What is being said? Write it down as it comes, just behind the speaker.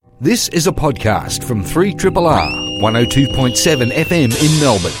This is a podcast from 3RRR 102.7 FM in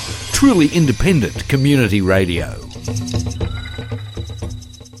Melbourne. Truly independent community radio.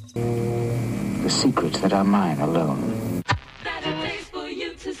 The secrets that are mine alone. That's a place for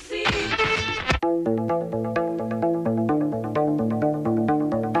you to see.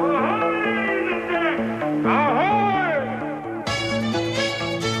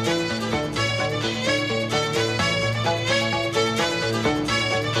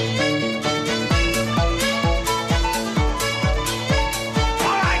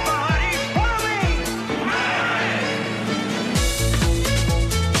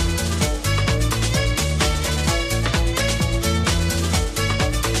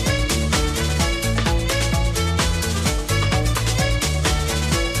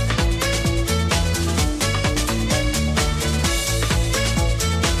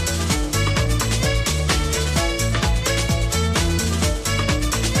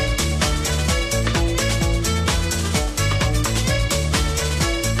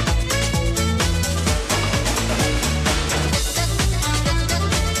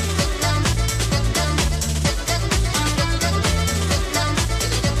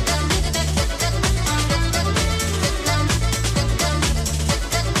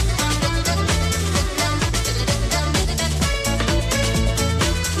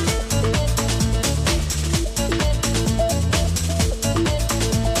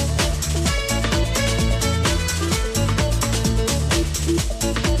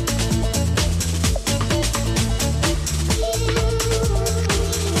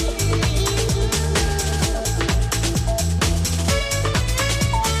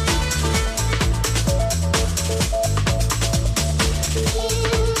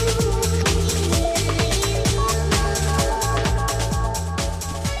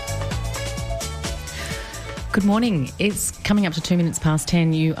 Good morning. It's coming up to 2 minutes past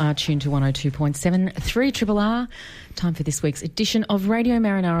 10. You are tuned to 102.7 3RRR. Time for this week's edition of Radio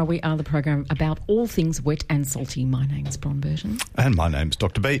Marinara. We are the program about all things wet and salty. My name's Bron Burton. And my name's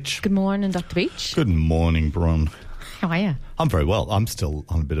Dr Beach. Good morning, Dr Beach. Good morning, Bron. How are you? I'm very well. I'm still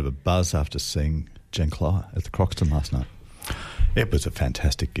on a bit of a buzz after seeing Jen Clyer at the Croxton last night. It was a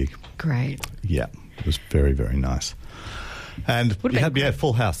fantastic gig. Great. Yeah, it was very, very nice. And you had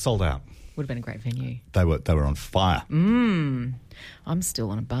full house, sold out. Would have been a great venue. They were on fire. I'm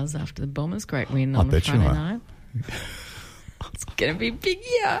still on a buzz after the Bombers' great win on the Friday night. It's going to be a big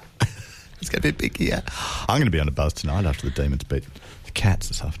year. It's going to be a big year. I'm going to be on a buzz tonight after the Demons beat the Cats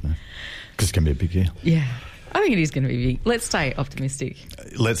this afternoon because it's going to be a big year. Yeah, I think it is going to be big. Let's stay optimistic.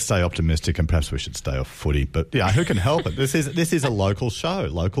 Let's stay optimistic, and perhaps we should stay off footy. But yeah, who can help it? This is a local show,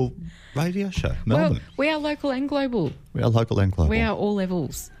 local radio show, Melbourne. Well, we are local and global. We are local and global. We are all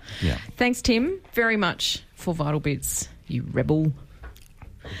levels. Yeah. Thanks, Tim, very much for Vital Bits, you rebel.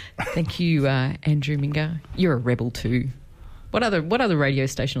 Thank you, Andrew Minga. You're a rebel too. What other radio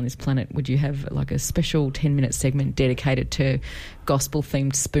station on this planet would you have like a special 10-minute segment dedicated to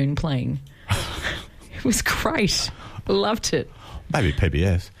gospel-themed spoon playing? It was great. Loved it. Maybe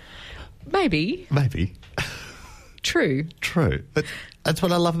PBS. Maybe. True. But that's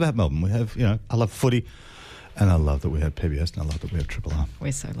what I love about Melbourne. We have, I love footy, and I love that we have PBS, and I love that we have Triple R.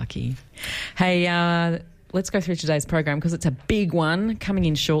 We're so lucky. Hey, let's go through today's program because it's a big one coming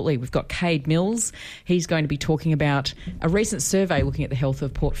in shortly. We've got Jade Mills. He's going to be talking about a recent survey looking at the health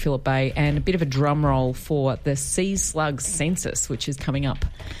of Port Phillip Bay and a bit of a drum roll for the sea slug census, which is coming up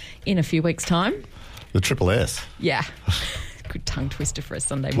in a few weeks' time. The Triple S. Yeah. Good tongue twister for a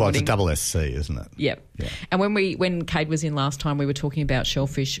Sunday morning. Well, it's a double SC, isn't it? Yep. Yeah. And when Cade was in last time, we were talking about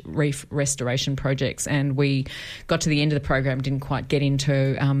shellfish reef restoration projects, and we got to the end of the program, didn't quite get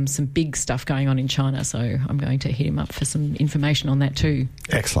into some big stuff going on in China, so I'm going to hit him up for some information on that too.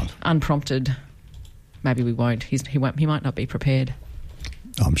 Excellent. Unprompted. Maybe we won't. He might not be prepared.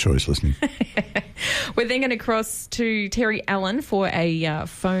 I'm sure he's listening. We're then going to cross to Terri Allen for a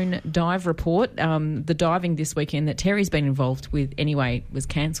phone dive report. The diving this weekend that Terri's been involved with anyway was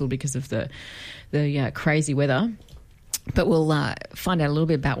cancelled because of the crazy weather. But we'll find out a little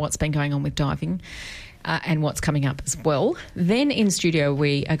bit about what's been going on with diving and what's coming up as well. Then in studio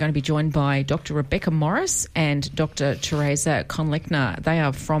we are going to be joined by Dr Rebecca Morris and Dr Teresa Konlechner. They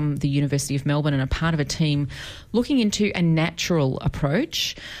are from the University of Melbourne and are part of a team looking into a natural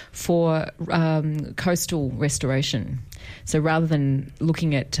approach for coastal restoration. So rather than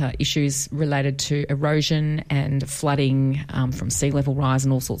looking at issues related to erosion and flooding from sea level rise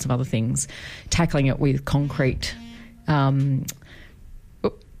and all sorts of other things, tackling it with concrete.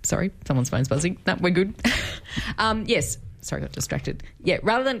 Sorry, someone's phone's buzzing. No, we're good. Yes, Sorry, got distracted. Yeah,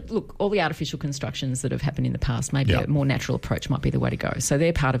 rather than, look, all the artificial constructions that have happened in the past, maybe a more natural approach might be the way to go. So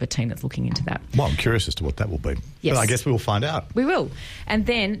they're part of a team that's looking into that. Well, I'm curious as to what that will be. Yes. But I guess we will find out. We will. And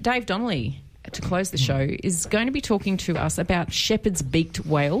then Dave Donnelly, to close the show, is going to be talking to us about Shepherd's beaked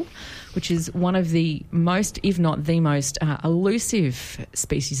whale, which is one of the most, if not the most, elusive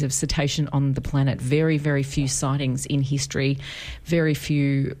species of cetacean on the planet. Very, very few sightings in history, very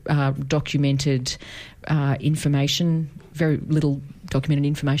few documented information, very little documented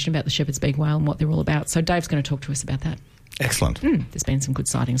information about the Shepherd's beaked whale and what they're all about. So Dave's going to talk to us about that. Excellent. There's been some good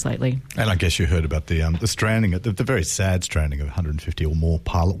sightings lately. And I guess you heard about the stranding, the very sad stranding of 150 or more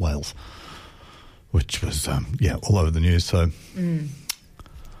pilot whales, which was, all over the news. So,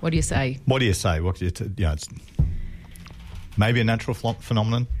 what do you say? It's maybe a natural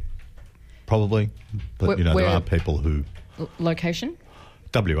phenomenon, probably. But, there are people who... Location?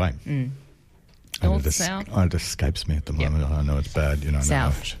 WA. North, south? It escapes me at the moment. I know it's bad.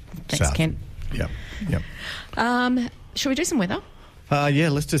 South. Thanks, South. Kent. Yep. Shall we do some weather?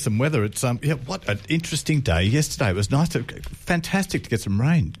 Let's do some weather. It's what an interesting day yesterday. It was fantastic to get some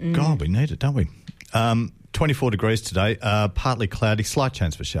rain. God, we need it, don't we? 24 degrees today, partly cloudy, slight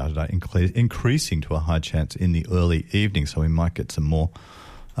chance for shower today, increasing to a high chance in the early evening, so we might get some more,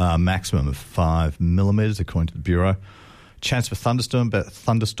 maximum of 5 millimetres according to the Bureau. Chance for thunderstorm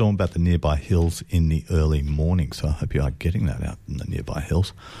about the nearby hills in the early morning, so I hope you are getting that out in the nearby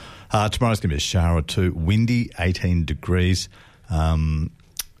hills. Tomorrow's going to be a shower or two, windy, 18 degrees.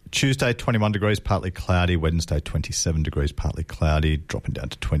 Tuesday, 21 degrees, partly cloudy. Wednesday, 27 degrees, partly cloudy, dropping down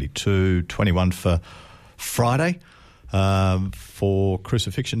to 22. 21 for Friday, for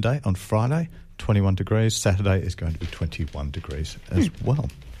Crucifixion Day on Friday, 21 degrees. Saturday is going to be 21 degrees as well.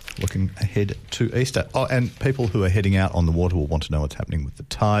 Looking ahead to Easter. Oh, and people who are heading out on the water will want to know what's happening with the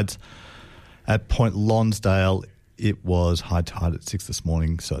tides. At Point Lonsdale, it was high tide at 6 this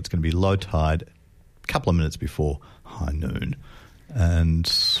morning, so it's going to be low tide a couple of minutes before high noon. And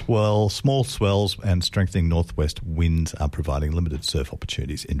small swells and strengthening northwest winds are providing limited surf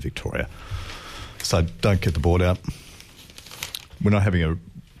opportunities in Victoria. So don't get the board out. We're not having a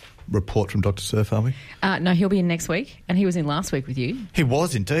report from Dr. Surf, are we? No, he'll be in next week, and he was in last week with you. He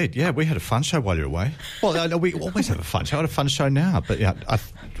was indeed, yeah. We had a fun show while you were away. Well, no, we always have a fun show. I had a fun show now, but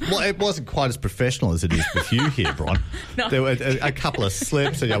it wasn't quite as professional as it is with you here, Bron. No. There were a couple of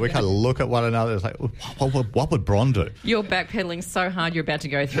slips, and we kind of look at one another. It's like, what would Bron do? You're backpedaling so hard you're about to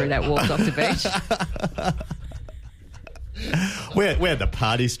go through that walk, Dr. Beach. We had the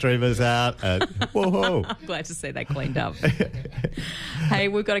party streamers out. Whoa. I'm glad to see that cleaned up. Hey,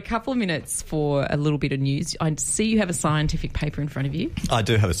 we've got a couple of minutes for a little bit of news. I see you have a scientific paper in front of you. I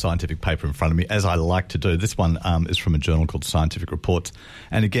do have a scientific paper in front of me, as I like to do. This one is from a journal called Scientific Reports.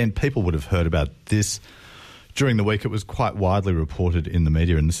 And again, people would have heard about this during the week. It was quite widely reported in the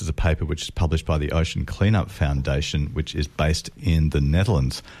media, and this is a paper which is published by the Ocean Cleanup Foundation, which is based in the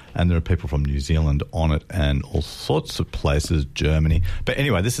Netherlands. And there are people from New Zealand on it and all sorts of places, Germany. But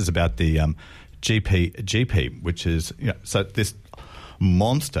anyway, this is about the GP, which is, so this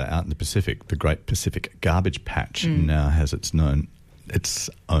monster out in the Pacific, the Great Pacific Garbage Patch, now has its own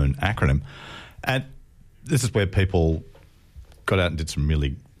acronym. And this is where people got out and did some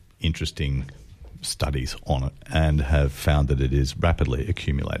really interesting studies on it and have found that it is rapidly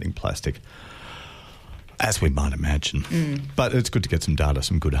accumulating plastic, as we might imagine. But it's good to get some data,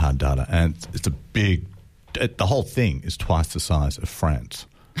 some good hard data. And it's the whole thing is twice the size of France.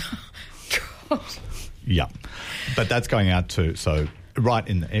 God. Yeah. But that's going out to, so right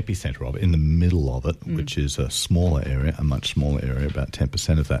in the epicenter of it, in the middle of it, which is a smaller area, a much smaller area, about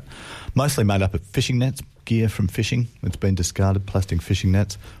 10% of that. Mostly made up of fishing nets, gear from fishing. It's been discarded, plastic fishing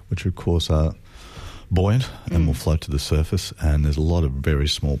nets, which of course are buoyant and will float to the surface, and there's a lot of very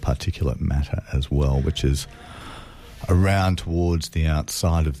small particulate matter as well, which is around towards the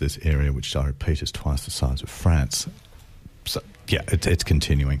outside of this area, which I repeat is twice the size of France. So yeah, it's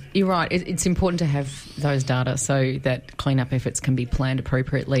continuing. You're right. It's important to have those data so that cleanup efforts can be planned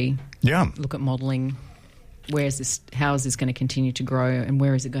appropriately. Yeah. Look at modelling. How is this going to continue to grow, and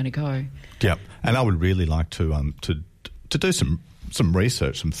where is it going to go? Yeah, and I would really like to do some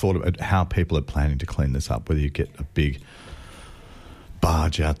research, some thought about how people are planning to clean this up, whether you get a big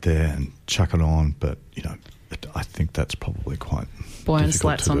barge out there and chuck it on, but, I think that's probably quite Boyan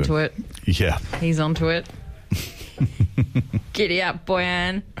slats onto it. Yeah. He's onto it. Giddy up,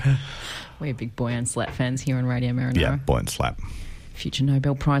 Boyan. We're big Boyan Slat fans here on Radio Marinara. Yeah, Boyan Slat. Future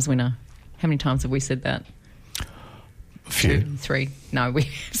Nobel Prize winner. How many times have we said that? A few. 2, 3. No,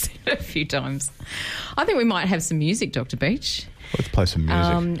 we've said it a few times. I think we might have some music, Dr. Beach. Let's play some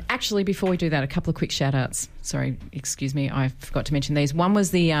music. Actually, before we do that, a couple of quick shout-outs. Sorry, excuse me, I forgot to mention these. One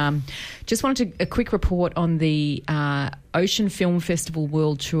was the just wanted a quick report on the Ocean Film Festival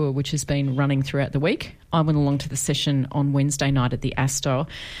World Tour, which has been running throughout the week. I went along to the session on Wednesday night at the Astor.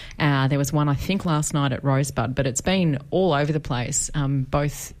 There was one, I think, last night at Rosebud, but it's been all over the place,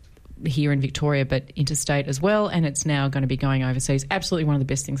 both here in Victoria but interstate as well, and it's now going to be going overseas. Absolutely one of the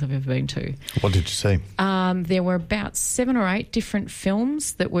best things I've ever been to. What did you see? There were about 7 or 8 different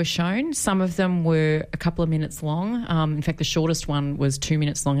films that were shown. Some of them were a couple of minutes long. In fact, the shortest one was 2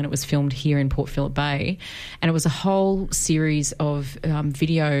 minutes long, and it was filmed here in Port Phillip Bay. And it was a whole series of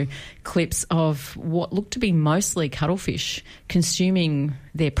video clips of what looked to be mostly cuttlefish consuming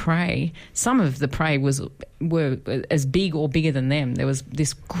their prey. Some of the prey were as big or bigger than them. There was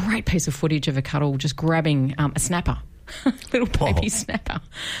this great piece of footage of a cuttle just grabbing a snapper. Little baby snapper.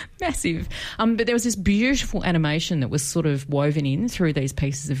 Massive. But there was this beautiful animation that was sort of woven in through these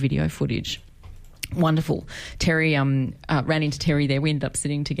pieces of video footage. Wonderful. Terri, ran into Terri there. We ended up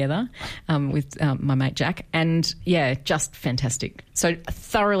sitting together with my mate Jack, and yeah, just fantastic. So I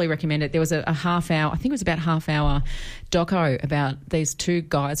thoroughly recommend it. There was a half-hour, I think it was about half-hour doco about these 2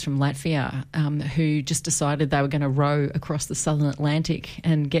 guys from Latvia who just decided they were going to row across the southern Atlantic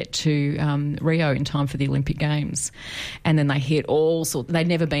and get to Rio in time for the Olympic Games. And then they hit all sorts. They'd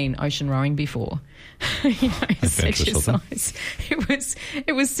never been ocean rowing before. It's exercise.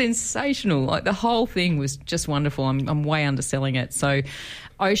 It was sensational. Like, the whole thing was just wonderful. I'm way underselling it. So,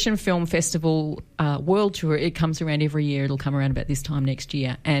 Ocean Film Festival World Tour, it comes around every year. It'll come around about this time next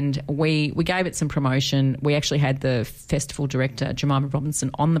year. And we gave it some promotion. We actually had the festival director, Jemima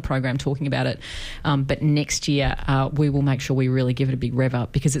Robinson, on the program talking about it. But next year, we will make sure we really give it a big rev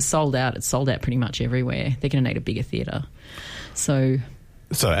up, because it's sold out. It's sold out pretty much everywhere. They're going to need a bigger theatre. So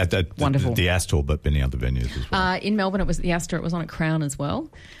at wonderful. The Astor, but many other venues as well. In Melbourne, it was at the Astor. It was on at Crown as well.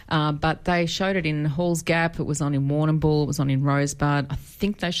 But they showed it in Halls Gap. It was on in Warrnambool. It was on in Rosebud. I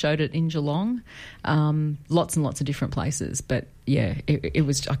think they showed it in Geelong. Lots and lots of different places. But yeah, it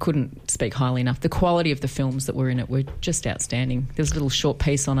was. I couldn't speak highly enough. The quality of the films that were in it were just outstanding. There was a little short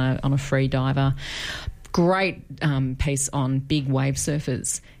piece on a free diver. Great piece on big wave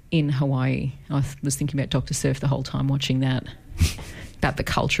surfers in Hawaii. I was thinking about Dr. Surf the whole time watching that. About the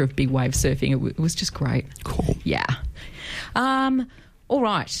culture of big wave surfing. It was just great. Cool. Yeah. All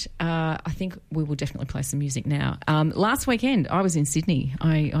right. I think we will definitely play some music now. Last weekend, I was in Sydney.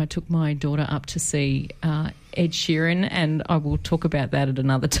 I took my daughter up to see Ed Sheeran, and I will talk about that at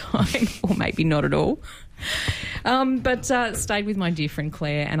another time, or maybe not at all. But stayed with my dear friend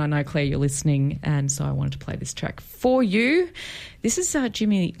Claire, and I know, Claire, you're listening, and so I wanted to play this track for you. This is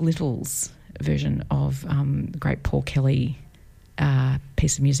Jimmy Little's version of the great Paul Kelly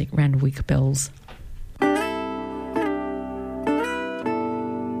piece of music, Randwick Bells.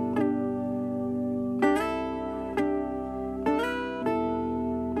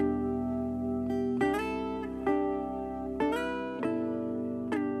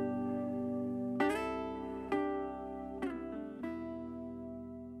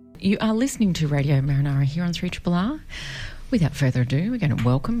 You are listening to Radio Marinara here on 3RRR. Without further ado, we're going to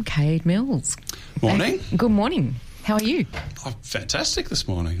welcome Jade Mills. Morning. Good morning. How are you? Oh, fantastic this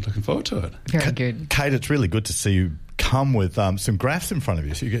morning. Looking forward to it. Very good. Kate, it's really good to see you come with some graphs in front of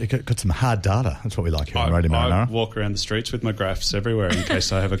you. So you got some hard data. That's what we like here on Radio Marinara. I walk around the streets with my graphs everywhere in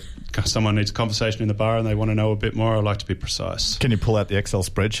case I have someone needs a conversation in the bar and they want to know a bit more. I like to be precise. Can you pull out the Excel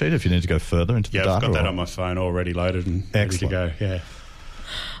spreadsheet if you need to go further into the data? Yeah, I've got that on my phone already loaded and ready to go. Yeah.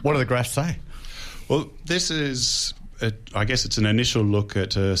 What do the graphs say? Well, this is... I guess it's an initial look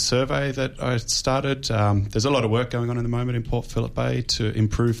at a survey that I started. There's a lot of work going on at the moment in Port Phillip Bay to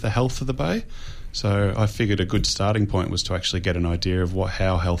improve the health of the bay. So I figured a good starting point was to actually get an idea of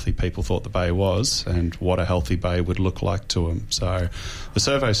how healthy people thought the bay was and what a healthy bay would look like to them. So the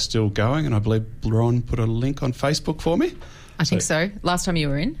survey's still going, and I believe Bron put a link on Facebook for me. I think so. Last time you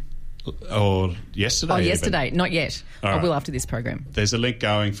were in? Or yesterday. Oh, yesterday. Even. Not yet. I will after this program. There's a link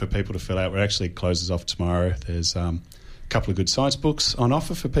going for people to fill out. It actually closes off tomorrow. There's a couple of good science books on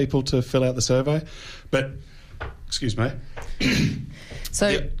offer for people to fill out the survey. But, excuse me.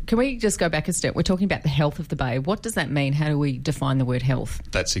 So can we just go back a step? We're talking about the health of the bay. What does that mean? How do we define the word health?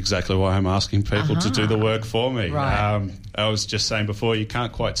 That's exactly why I'm asking people to do the work for me. Right. I was just saying before, you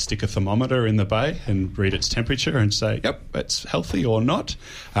can't quite stick a thermometer in the bay and read its temperature and say, yep, it's healthy or not.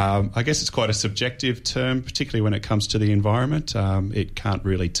 I guess it's quite a subjective term, particularly when it comes to the environment. It can't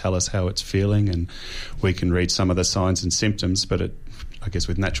really tell us how it's feeling, and we can read some of the signs and symptoms, but I guess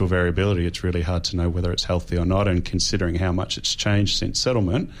with natural variability, it's really hard to know whether it's healthy or not. And considering how much it's changed since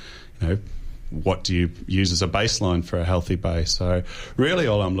settlement, what do you use as a baseline for a healthy bay? So really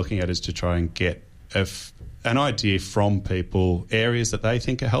all I'm looking at is to try and get an idea from people, areas that they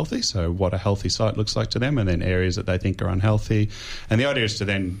think are healthy, so what a healthy site looks like to them, and then areas that they think are unhealthy. And the idea is to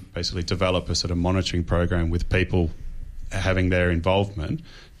then basically develop a sort of monitoring program with people having their involvement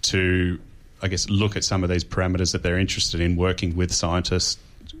to, I guess, look at some of these parameters that they're interested in, working with scientists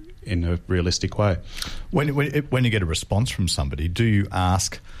in a realistic way. When you get a response from somebody, do you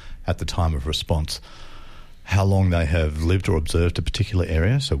ask at the time of response how long they have lived or observed a particular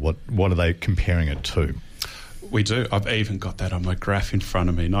area? So what are they comparing it to? We do. I've even got that on my graph in front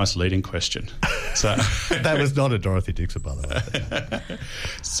of me. Nice leading question. So that was not a Dorothy Dixon, by the way.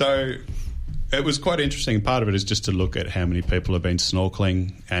 So it was quite interesting. Part of it is just to look at how many people have been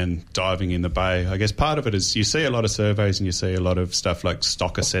snorkelling and diving in the bay. I guess part of it is you see a lot of surveys and you see a lot of stuff like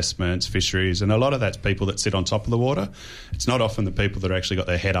stock assessments, fisheries, and a lot of that's people that sit on top of the water. It's not often the people that actually got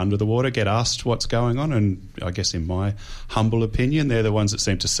their head under the water get asked what's going on, and I guess in my humble opinion, they're the ones that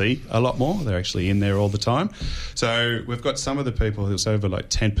seem to see a lot more. They're actually in there all the time. So we've got some of the people who's over like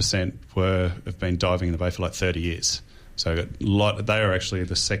 10% have been diving in the bay for like 30 years. So they are actually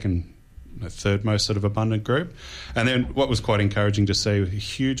the third most sort of abundant group. And then what was quite encouraging to see, a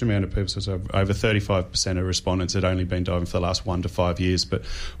huge amount of people, so over 35% of respondents had only been diving for the last 1 to 5 years. But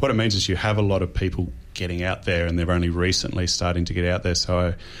what it means is you have a lot of people getting out there, and they're only recently starting to get out there.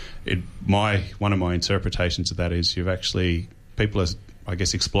 So one of my interpretations of that is people are, I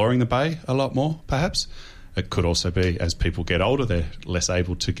guess, exploring the bay a lot more, perhaps. It could also be as people get older, they're less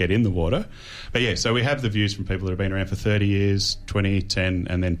able to get in the water. But yeah, so we have the views from people that have been around for 30 years, 20, 10,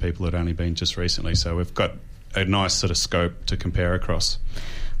 and then people that have only been just recently. So we've got a nice sort of scope to compare across.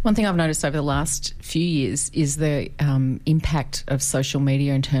 One thing I've noticed over the last few years is the impact of social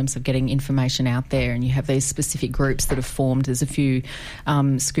media in terms of getting information out there. And you have these specific groups that have formed. There's a few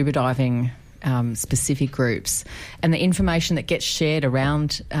scuba diving specific groups. And the information that gets shared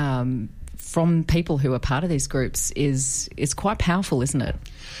around from people who are part of these groups is quite powerful, isn't it?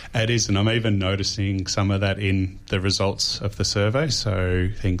 It is, and I'm even noticing some of that in the results of the survey. So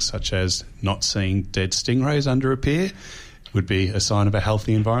things such as not seeing dead stingrays under a pier would be a sign of a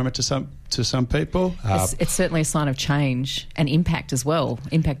healthy environment to some people. It's certainly a sign of change and impact as well,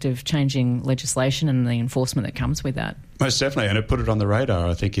 impact of changing legislation and the enforcement that comes with that. Most definitely, and it put it on the radar.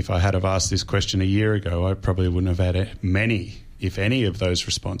 I think if I had have asked this question a year ago, I probably wouldn't have had many, if any, of those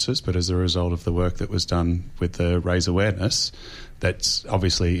responses. But as a result of the work that was done with the raise awareness, that's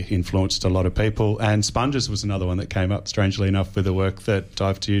obviously influenced a lot of people. And sponges was another one that came up, strangely enough, with the work that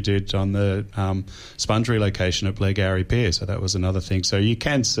Dive2U did on the sponge relocation at Blairgowrie Pier. So that was another thing. So you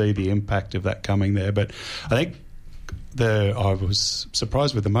can see the impact of that coming there. But I think I was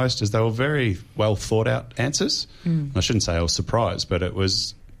surprised with the most is they were very well thought out answers. I shouldn't say I was surprised, but it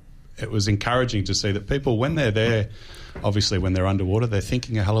was encouraging to see that people, when they're there, obviously when they're underwater, they're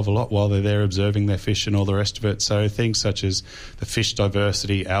thinking a hell of a lot while they're there observing their fish and all the rest of it. So things such as the fish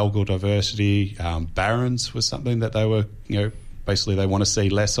diversity, algal diversity, barrens was something that they were, basically they want to see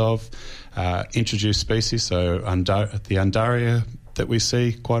less of. Introduced species, so the Undaria that we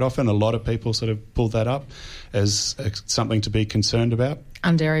see quite often, a lot of people sort of pull that up as something to be concerned about.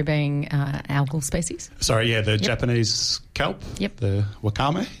 Undaria being algal species? Sorry, yeah, the Japanese kelp, the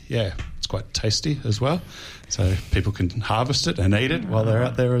wakame, yeah, it's quite tasty as well. So people can harvest it and eat it while they're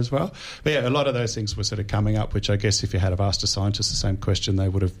out there as well. But yeah, a lot of those things were sort of coming up, which I guess if you had have asked a scientist the same question, they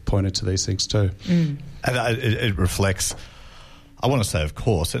would have pointed to these things too. And it reflects, I want to say, of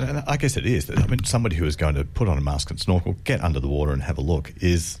course, and I guess it is. I mean, somebody who is going to put on a mask and snorkel, get under the water and have a look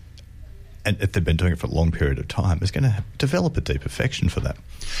is, and if they've been doing it for a long period of time, is going to develop a deep affection for that.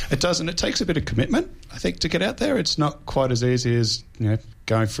 It does, and it takes a bit of commitment, I think, to get out there. It's not quite as easy as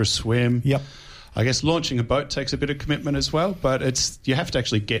going for a swim. Yep. I guess launching a boat takes a bit of commitment as well, but you have to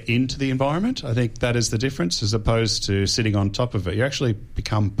actually get into the environment. I think that is the difference, as opposed to sitting on top of it. You actually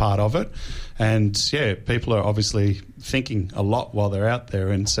become part of it. And, yeah, people are obviously thinking a lot while they're out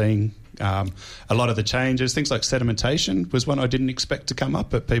there and seeing a lot of the changes. Things like sedimentation was one I didn't expect to come up,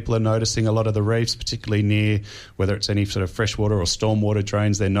 but people are noticing a lot of the reefs, particularly near, whether it's any sort of freshwater or stormwater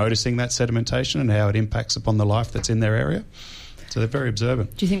drains, they're noticing that sedimentation and how it impacts upon the life that's in their area. So they're very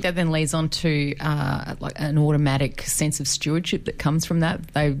observant. Do you think that then leads on to like an automatic sense of stewardship that comes from that?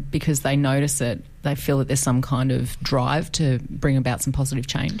 Because they notice it, they feel that there's some kind of drive to bring about some positive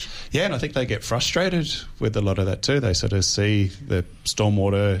change? Yeah, and I think they get frustrated with a lot of that too. They sort of see the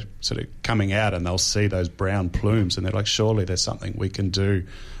stormwater sort of coming out and they'll see those brown plumes and they're like, surely there's something we can do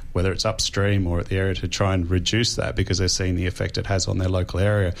whether it's upstream or at the area, to try and reduce that, because they're seeing the effect it has on their local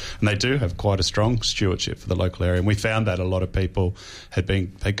area. And they do have quite a strong stewardship for the local area. And we found that a lot of people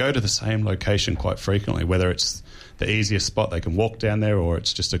they go to the same location quite frequently, whether it's the easiest spot, they can walk down there, or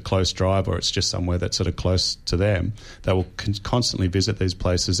it's just a close drive, or it's just somewhere that's sort of close to them. They will constantly visit these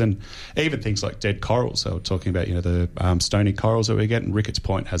places. And even things like dead corals. They were talking about, the stony corals that we get, and Ricketts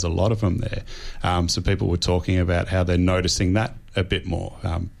Point has a lot of them there. So people were talking about how they're noticing that a bit more.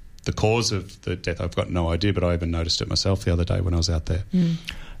 The cause of the death, I've got no idea, but I even noticed it myself the other day when I was out there.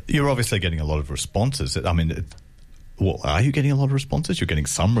 You're obviously getting a lot of responses. I mean, well, are you getting a lot of responses? You're getting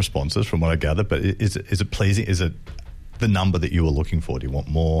some responses from what I gather, but is it pleasing? Is it the number that you were looking for? Do you want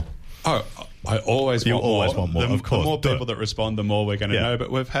more? Oh, I always want more. Of course. The more people that respond, the more we're going to know. But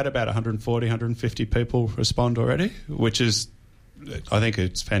we've had about 140, 150 people respond already, which is, I think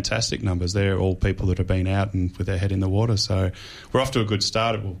it's fantastic numbers. They're all people that have been out and with their head in the water. So we're off to a good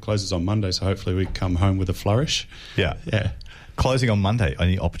start. It will closes on Monday, so hopefully we come home with a flourish. Yeah. Yeah. Closing on Monday,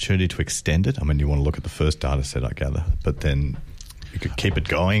 any opportunity to extend it? I mean, you want to look at the first data set, I gather, but then you could keep it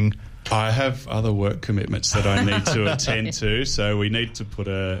going. I have other work commitments that I need to attend to, so we need to put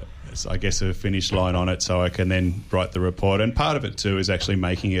a finish line on it so I can then write the report. And part of it too is actually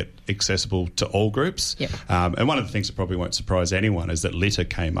making it accessible to all groups. Yep. And one of the things that probably won't surprise anyone is that litter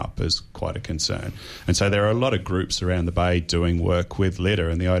came up as quite a concern. And so there are a lot of groups around the bay doing work with litter,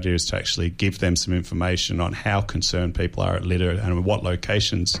 and the idea is to actually give them some information on how concerned people are at litter and what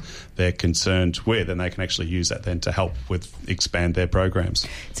locations they're concerned with, and they can actually use that then to help with expand their programs.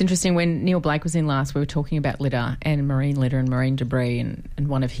 It's interesting, when Neil Blake was in last, we were talking about litter and marine debris, and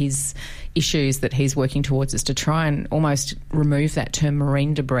one of his issues that he's working towards is to try and almost remove that term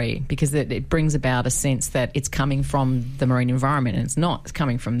marine debris, because it brings about a sense that it's coming from the marine environment, and it's not. It's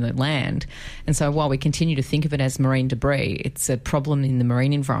coming from the land. And so while we continue to think of it as marine debris, it's a problem in the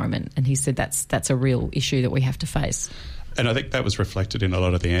marine environment. And he said that's a real issue that we have to face. And I think that was reflected in a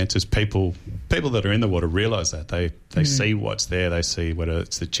lot of the answers. People that are in the water realise that. They see what's there. They see whether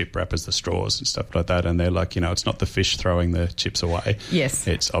it's the chip wrappers, the straws and stuff like that, and they're like, it's not the fish throwing the chips away. Yes.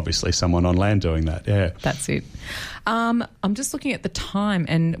 It's obviously someone on land doing that, yeah. That's it. I'm just looking at the time,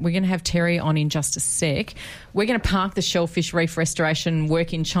 and we're going to have Terri on in just a sec. We're going to park the shellfish reef restoration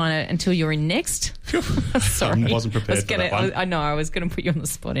work in China until you're in next. Sorry. I wasn't prepared for that one. I know, I was going to put you on the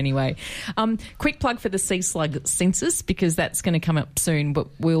spot anyway. Quick plug for the sea slug census, because that's going to come up soon, but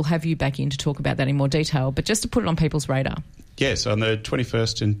we'll have you back in to talk about that in more detail. But just to put it on people's radar. Yes, on the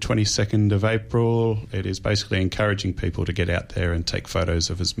 21st and 22nd of April, it is basically encouraging people to get out there and take photos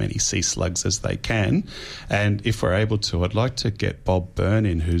of as many sea slugs as they can. And if we're able to, I'd like to get Bob Byrne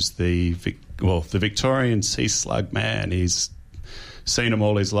in, who's the Victorian sea slug man. He's seen them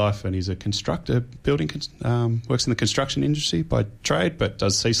all his life, and he's a constructor, works in the construction industry by trade, but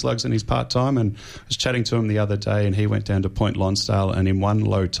does sea slugs in his part-time. And I was chatting to him the other day, and he went down to Point Lonsdale, and in one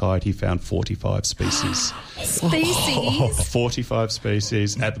low tide he found 45 species. 45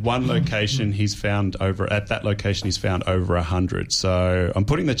 species. At one location he's found over 100. So I'm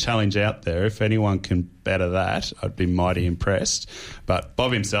putting the challenge out there. If anyone can better that, I'd be mighty impressed. But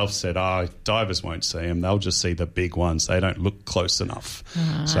Bob himself said, divers won't see them. They'll just see the big ones. They don't look close enough.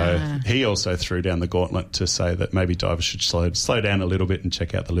 So he also threw down the gauntlet to say that maybe divers should slow down a little bit and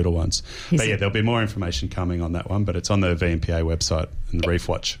check out the little ones. There'll be more information coming on that one, but it's on the VMPA website and the Reef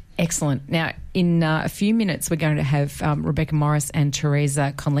Watch. Excellent. Now, in a few minutes, we're going to have Rebecca Morris and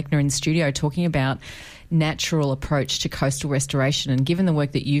Teresa Konlechner in the studio talking about natural approach to coastal restoration. And given the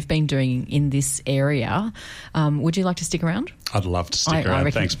work that you've been doing in this area, would you like to stick around? I'd love to stick around.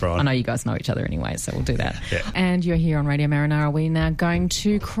 Thanks, Brian. I know you guys know each other anyway, so we'll do that. Yeah. And you're here on Radio Marinara. We're now going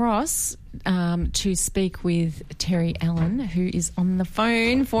to cross to speak with Terri Allen, who is on the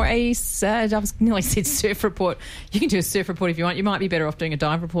phone for I was nearly said surf report. You can do a surf report if you want. You might be better off doing a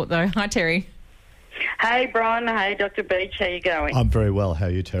dive report, though. Hi, Terri. Hey, Bron. Hey, Dr Beach. How you going? I'm very well. How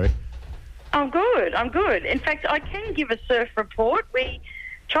are you, Terri? I'm good. In fact, I can give a surf report. We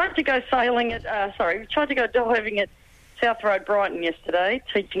tried to go diving at South Road, Brighton yesterday,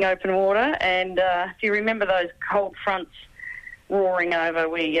 teaching open water. And if you remember those cold fronts roaring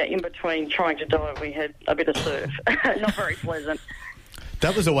over, in between trying to dive, we had a bit of surf. Not very pleasant.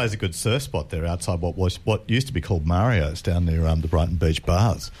 That was always a good surf spot there outside what used to be called Mario's down near the Brighton Beach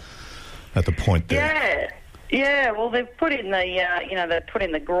bars at the point there. Yeah. Well, they've put in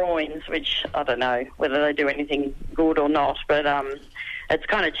the groins, which I don't know whether they do anything good or not, but it's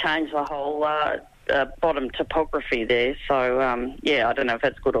kind of changed the whole bottom topography there. So I don't know if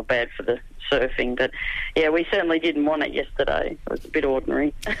that's good or bad for the surfing. But, yeah, we certainly didn't want it yesterday. It was a bit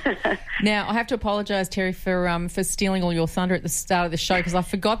ordinary. Now, I have to apologise, Terri, for stealing all your thunder at the start of the show, because I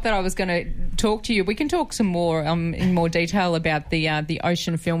forgot that I was going to talk to you. We can talk some more in more detail about the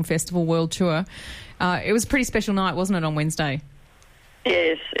Ocean Film Festival World Tour. It was a pretty special night, wasn't it, on Wednesday?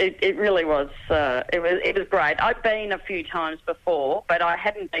 Yes, it really was. It was great. I'd been a few times before, but I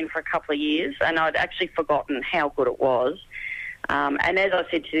hadn't been for a couple of years, and I'd actually forgotten how good it was. And as I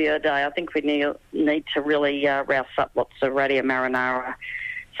said to you the other day, I think we need to really rouse up lots of Radio Marinara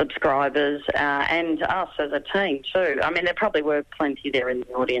subscribers and us as a team too. I mean, there probably were plenty there in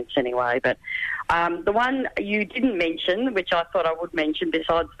the audience anyway, but the one you didn't mention, which I thought I would mention,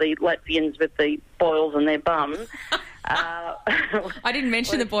 besides the Latvians with the boils on their bum. I didn't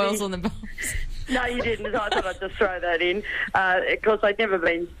mention the boils on the bums. No, you didn't. I thought I'd just throw that in because I'd never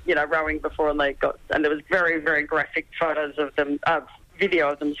been, rowing before, and there was very, very graphic photos of them,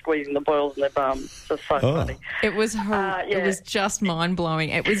 video of them squeezing the boils in their bum. Just so funny. It was It was just mind blowing.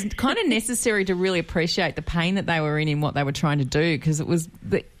 It was kind of necessary to really appreciate the pain that they were in what they were trying to do, because it was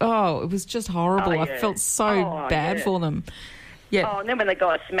just horrible. I felt so bad for them. Yeah. Oh, and then when the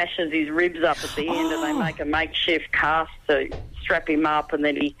guy smashes his ribs up at the end and they make a makeshift cast to strap him up, and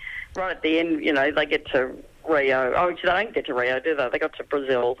then right at the end, they get to Rio. Oh, they don't get to Rio, do they? They got to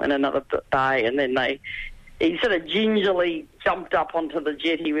Brazil in another bay, and then he sort of gingerly jumped up onto the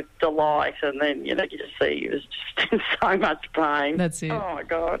jetty with delight, and then, you just see he was just in so much pain. That's it. Oh, my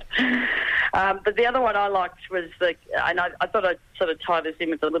God. But the other one I liked was and I thought I'd sort of tie this in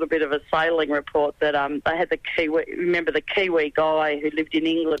with a little bit of a sailing report, that they had the Kiwi guy who lived in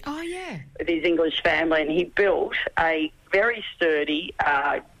England. Oh, yeah. With his English family, and he built a very sturdy,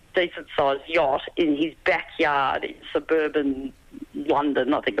 decent-sized yacht in his backyard in suburban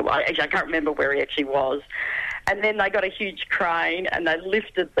London, I think it was. Actually, I can't remember where he actually was. And then they got a huge crane and they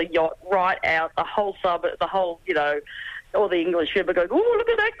lifted the yacht right out, the whole suburb, all the English people going, oh, look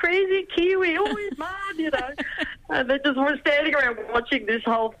at that crazy Kiwi, oh, he's mad, And they just were standing around watching this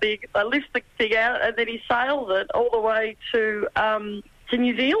whole thing. They lift the thing out and then he sails it all the way to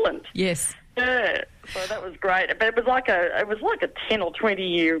New Zealand. Yes. Yeah, so that was great. But it was like a 10 or 20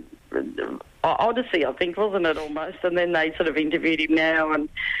 year odyssey, I think, wasn't it, almost? And then they sort of interviewed him now, and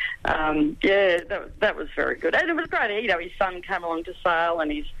that was very good. And it was great. His son came along to sail, and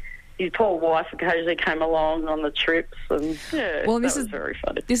his poor wife occasionally came along on the trips, and this is very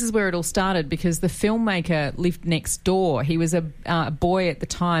funny. This is where it all started, because the filmmaker lived next door. He was a boy at the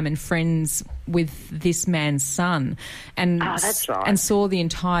time and friends with this man's son, and that's right. And saw the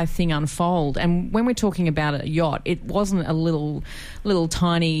entire thing unfold. And when we're talking about a yacht, it wasn't a little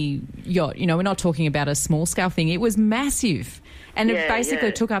tiny yacht. We're not talking about a small scale thing. It was massive. And it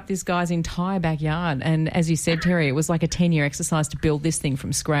basically took up this guy's entire backyard. And as you said, Terri, it was like a 10-year exercise to build this thing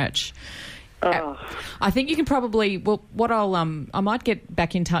from scratch. Oh. I think you can probably... I might get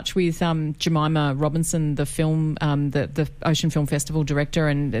back in touch with Jemima Robinson, the film, the Ocean Film Festival director,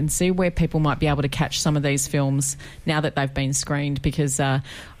 and see where people might be able to catch some of these films now that they've been screened, because...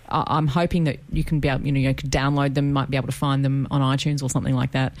 I'm hoping that you can be able, you could download them, might be able to find them on iTunes or something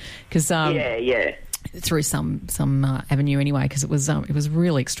like that. Because through some avenue anyway, because it was a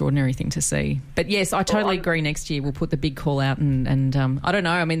really extraordinary thing to see. But yes, I totally agree. Next year we'll put the big call out, and I don't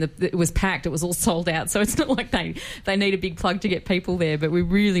know. I mean, it was packed. It was all sold out, so it's not like they need a big plug to get people there. But we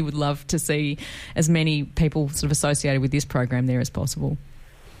really would love to see as many people sort of associated with this program there as possible.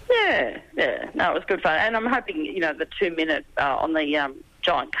 Yeah. No, it was good fun, and I'm hoping the 2 minute on the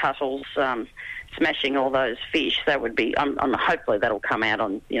giant cuttles smashing all those fish. That would be. Hopefully that'll come out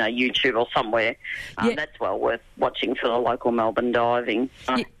on YouTube or somewhere. That's well worth watching for the local Melbourne diving.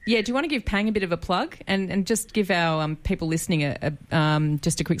 Yeah. Do you want to give Pang a bit of a plug and just give our people listening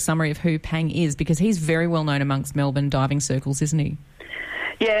just a quick summary of who Pang is, because he's very well known amongst Melbourne diving circles, isn't he?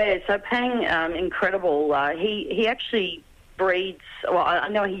 Yeah. So Pang, incredible. He actually breeds. Well, I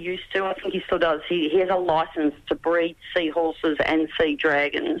know he used to. I think he still does. He has a license to breed seahorses and sea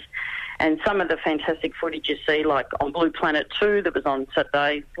dragons. And some of the fantastic footage you see, like on Blue Planet 2, that was on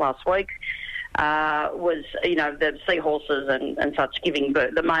Saturday last week, was, the seahorses and such giving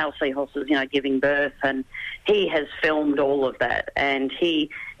birth, the male seahorses, giving birth. And he has filmed all of that. And he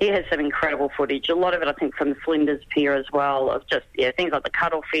has some incredible footage. A lot of it, I think, from the Flinders Pier as well, of just, things like the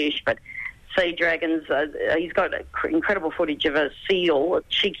cuttlefish, but sea dragons. He's got incredible footage of a seal, a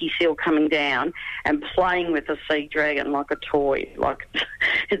cheeky seal coming down and playing with a sea dragon like a toy. Like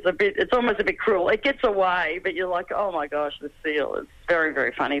it's almost a bit cruel. It gets away, but you're like, oh my gosh, the seal. It's very,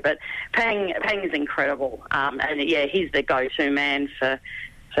 very funny. But Pang is incredible, and he's the go-to man for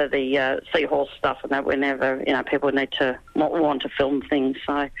for the seahorse stuff and that whenever, people need to want to film things.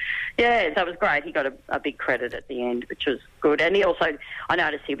 So, yeah, that was great. He got a big credit at the end, which was good. And he also, I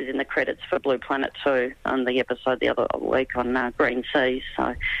noticed he was in the credits for Blue Planet 2 on the episode the other week on Green Seas.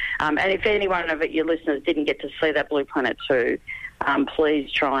 So, and if any one of your listeners didn't get to see that Blue Planet 2,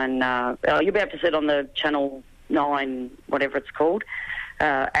 please try and, you'll be able to see it on the Channel 9, whatever it's called,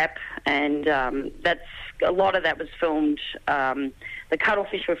 app. And that's, a lot of that was filmed, the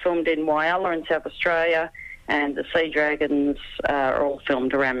cuttlefish were filmed in Whyalla in South Australia, and the sea dragons are all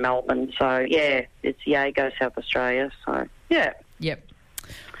filmed around Melbourne. So, yeah, it's Yago, South Australia. So, yeah. Yep.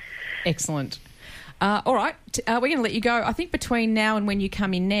 Excellent. All right, we're going to let you go. I think between now and when you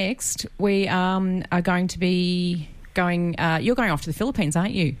come in next, we are going to be going, you're going off to the Philippines,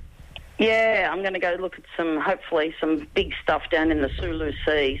 aren't you? Yeah, I'm going to go look at hopefully some big stuff down in the Sulu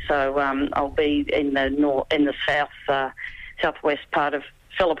Sea. So I'll be in the southwest part of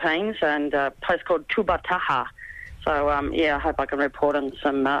Philippines, and a place called Tubataha. So I hope I can report on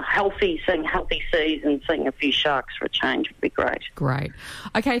some seeing healthy seas and seeing a few sharks for a change would be great. Great.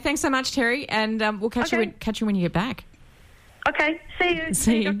 Okay, thanks so much, Terri, and we'll catch you when you get back. Okay, see you.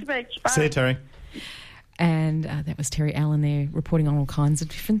 See you, Dr. Beach. Bye. See you, Terri. And that was Terri Allen there reporting on all kinds of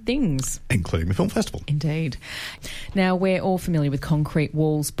different things. Including the film festival. Indeed. Now, we're all familiar with concrete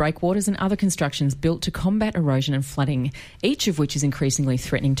walls, breakwaters and other constructions built to combat erosion and flooding, each of which is increasingly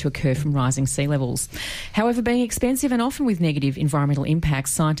threatening to occur from rising sea levels. However, being expensive and often with negative environmental impacts,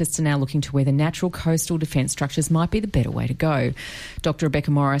 scientists are now looking to whether natural coastal defence structures might be the better way to go. Dr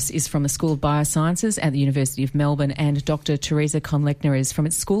Rebecca Morris is from the School of Biosciences at the University of Melbourne, and Dr Teresa Konlechner is from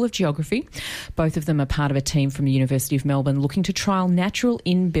its School of Geography. Both of them are part of a team from the University of Melbourne looking to trial natural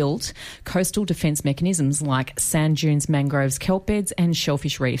inbuilt coastal defence mechanisms like sand dunes, mangroves, kelp beds and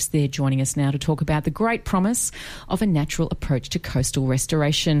shellfish reefs. They're joining us now to talk about the great promise of a natural approach to coastal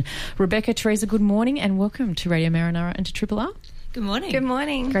restoration. Rebecca, Teresa, good morning and welcome to Radio Marinara and to Triple R. Good morning. Good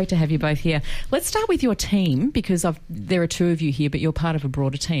morning. Great to have you both here. Let's start with your team, because there are two of you here, but you're part of a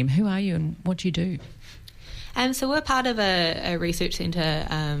broader team. Who are you and what do you do? So we're part of a research centre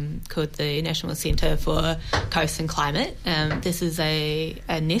called the National Centre for Coast and Climate. This is a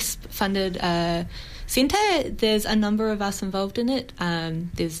NISP-funded centre. There's a number of us involved in it.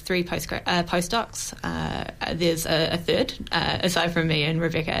 There's 3 postdocs. There's a third, aside from me and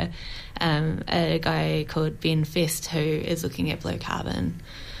Rebecca, a guy called Ben Fest who is looking at blue carbon.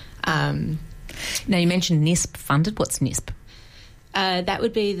 Now, you mentioned NISP-funded. What's NISP? That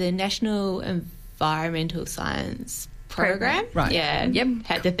would be the National Environmental Science Program. Right. Yeah. Yep.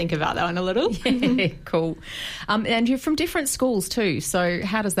 Had to think about that one a little. Yeah, cool. And you're from different schools too. So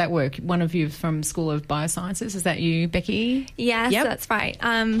how does that work? One of you from School of Biosciences. Is that you, Becky? Yes, Yep. that's right.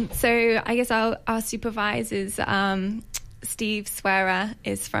 So I guess our supervisors, Steve Swearer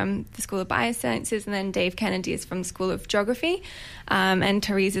is from the School of Biosciences, and then Dave Kennedy is from the School of Geography. And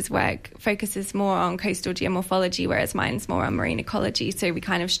Teresa's work focuses more on coastal geomorphology, whereas mine's more on marine ecology. So we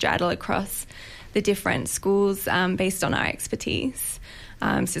kind of straddle across the different schools based on our expertise.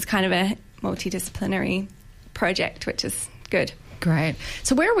 So it's kind of a multidisciplinary project, which is good. Great.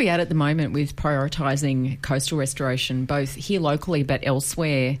 So where are we at the moment with prioritising coastal restoration, both here locally but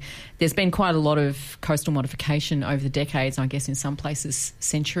elsewhere? There's been quite a lot of coastal modification over the decades, I guess in some places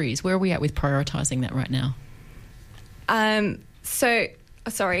centuries. Where are we at with prioritising that right now?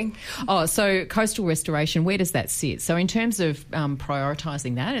 So coastal restoration, where does that sit? So in terms of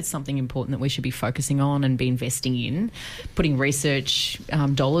prioritising that, it's something important that we should be focusing on and be investing in, putting research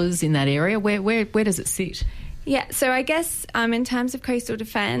dollars in that area. Where does it sit? Yeah, so I guess in terms of coastal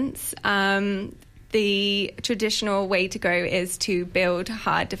defence, the traditional way to go is to build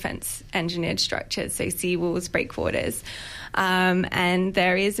hard defence engineered structures, so seawalls, breakwaters. And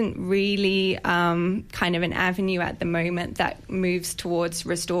there isn't really kind of an avenue at the moment that moves towards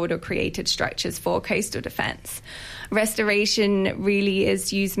restored or created structures for coastal defence. Restoration really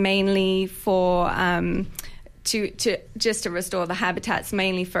is used mainly for to restore the habitats,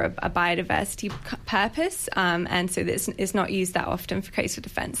 mainly for a biodiversity purpose, and so this is not used that often for coastal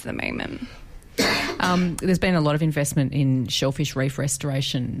defence at the moment. There's been a lot of investment in shellfish reef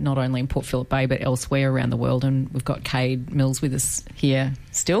restoration, not only in Port Phillip Bay but elsewhere around the world, and we've got Jade Mills with us here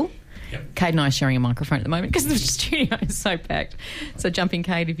still. Yep. Jade and I are sharing a microphone at the moment because the studio is so packed. So jump in,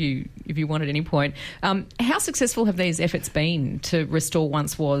 Jade, if you want at any point. How successful have these efforts been to restore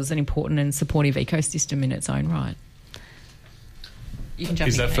once was an important and supportive ecosystem in its own right? You can jump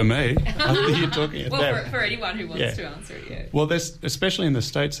Is in, that Jade. for me? I think you're talking Well, for anyone who wants to answer it, yeah. Well, especially in the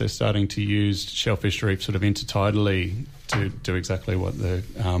States, they're starting to use shellfish reef sort of intertidally to do exactly what the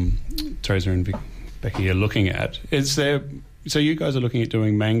Teresa and Becky are looking at. So you guys are looking at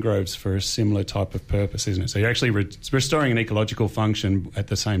doing mangroves for a similar type of purpose, isn't it? So you're actually restoring an ecological function at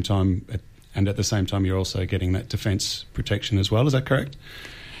the same time, and at the same time you're also getting that defence protection as well. Is that correct?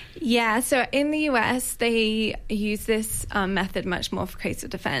 Yeah, so in the US, they use this method much more for coastal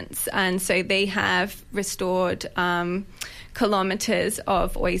defence. And so they have restored kilometres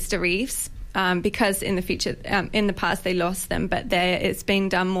of oyster reefs because in the past they lost them, but it's being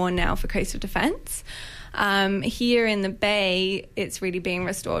done more now for coastal defence. Here in the bay, it's really being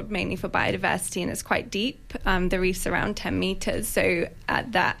restored mainly for biodiversity, and it's quite deep. The reef's around 10 metres, so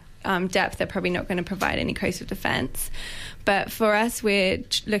at that depth, they're probably not going to provide any coastal defence. But for us, we're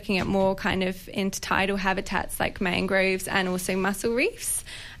looking at more kind of intertidal habitats like mangroves and also mussel reefs.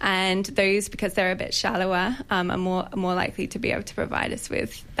 And those, because they're a bit shallower, are more likely to be able to provide us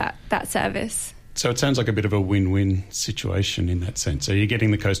with that service. So it sounds like a bit of a win-win situation in that sense. So you're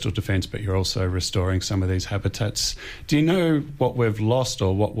getting the coastal defence, but you're also restoring some of these habitats. Do you know what we've lost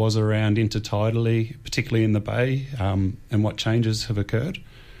or what was around intertidally, particularly in the bay, and what changes have occurred?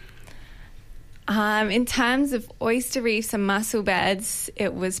 In terms of oyster reefs and mussel beds,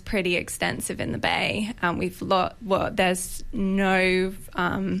 it was pretty extensive in the bay. There's no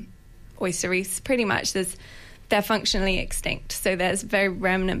oyster reefs. Pretty much, they're functionally extinct. So there's very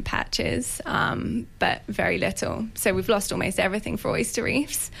remnant patches, but very little. So we've lost almost everything for oyster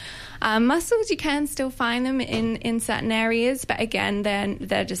reefs. Mussels, you can still find them in certain areas, but again,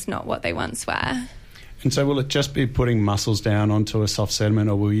 they're just not what they once were. And so will it just be putting mussels down onto a soft sediment,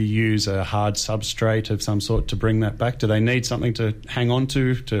 or will you use a hard substrate of some sort to bring that back? Do they need something to hang on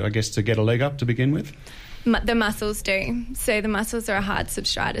to get a leg up to begin with? The mussels do. So the mussels are a hard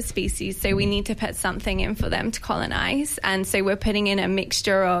substrata species, so we need to put something in for them to colonise. And so we're putting in a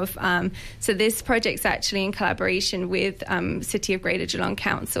mixture of... so this project's actually in collaboration with City of Greater Geelong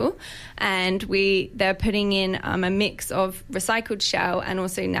Council, and they're putting in a mix of recycled shell and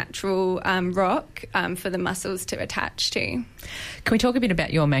also natural rock for the mussels to attach to. Can we talk a bit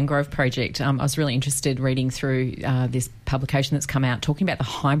about your mangrove project? I was really interested reading through this publication that's come out talking about the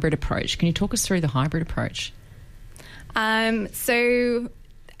hybrid approach. Can you talk us through the hybrid approach? So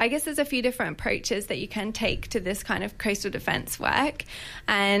I guess there's a few different approaches that you can take to this kind of coastal defence work.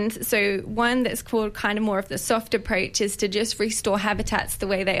 And so one that's called kind of more of the soft approach is to just restore habitats the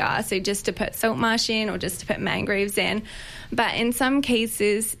way they are. So just to put salt marsh in or just to put mangroves in. But in some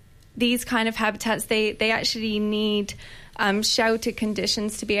cases, these kind of habitats, they actually need shelter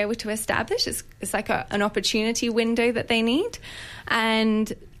conditions to be able to establish. It's like an opportunity window that they need.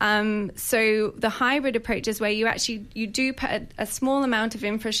 And so the hybrid approach is where you do put a small amount of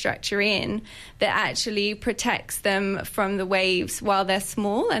infrastructure in that actually protects them from the waves while they're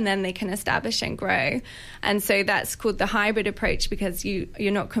small, and then they can establish and grow. And so that's called the hybrid approach because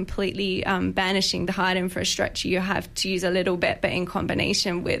you're not completely banishing the hard infrastructure. You have to use a little bit, but in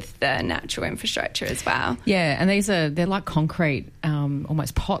combination with the natural infrastructure as well. Yeah, and they're like concrete,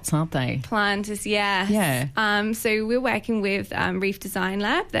 almost pots, aren't they? Planters, yes. Yeah. So we're working with Reef Design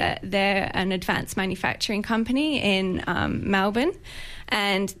Lab. They're an advanced manufacturing company in Melbourne,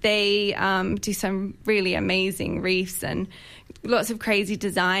 and they do some really amazing reefs and lots of crazy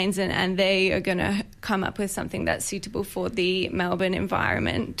designs, and they are going to come up with something that's suitable for the Melbourne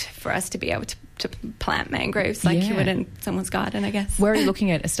environment for us to be able to plant mangroves like you would in someone's garden, I guess. Where are you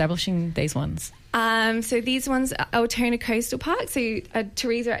looking at establishing these ones? So these ones are Altona Coastal Park. So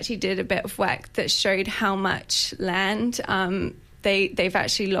Teresa actually did a bit of work that showed how much land they've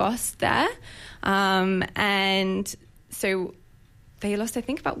actually lost there. And so they lost, I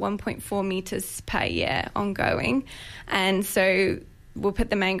think, about 1.4 metres per year ongoing. And so we'll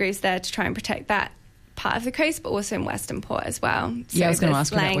put the mangroves there to try and protect that part of the coast, but also in Western Port as well. So I was going to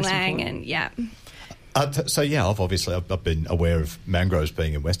ask you about Lang Western Port. And I've been aware of mangroves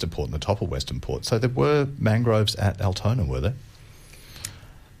being in Western Port and the top of Western Port. So there were mangroves at Altona, were there?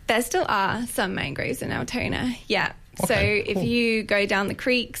 There still are some mangroves in Altona, yeah. Okay, so if you go down the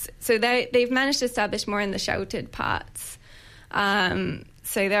creeks, so they've managed to establish more in the sheltered parts.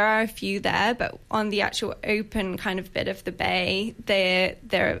 So there are a few there, but on the actual open kind of bit of the bay,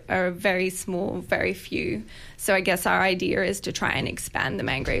 there are very small, very few. So I guess our idea is to try and expand the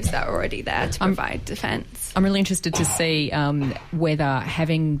mangroves that are already there to provide defence. I'm really interested to see whether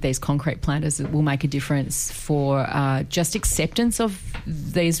having these concrete planters will make a difference for just acceptance of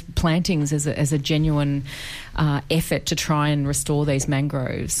these plantings as a genuine effort to try and restore these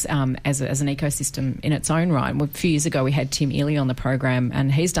mangroves as an ecosystem in its own right. A few years ago we had Tim Ely on the program,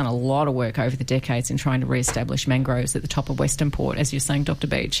 and he's done a lot of work over the decades in trying to re-establish mangroves at the top of Western Port, as you're saying, Dr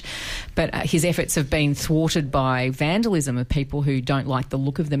Beach. But his efforts have been thwarted by vandalism of people who don't like the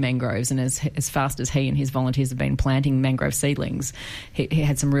look of the mangroves, and as fast as he and his volunteers have been planting mangrove seedlings, he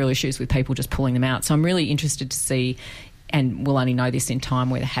had some real issues with people just pulling them out. So I'm really interested to see, and we'll only know this in time,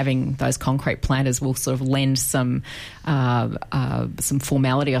 whether having those concrete planters will sort of lend some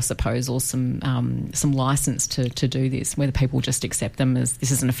formality, I suppose, or some licence to do this, whether people just accept them as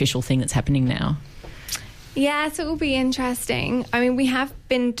this is an official thing that's happening now. Yeah, so it will be interesting. I mean, we have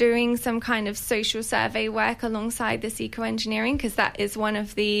been doing some kind of social survey work alongside this eco-engineering, because that is one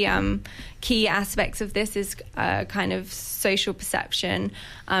of the key aspects of this is kind of social perception,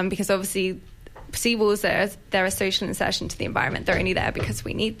 because obviously seawalls, they're a social insertion to the environment. They're only there because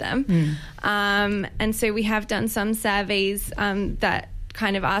we need them. And so we have done some surveys that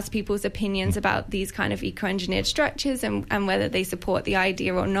kind of ask people's opinions about these kind of eco-engineered structures and whether they support the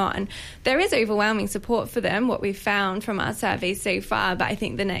idea or not. And there is overwhelming support for them, what we've found from our surveys so far. But I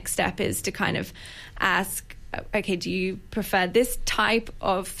think the next step is to kind of ask, okay, do you prefer this type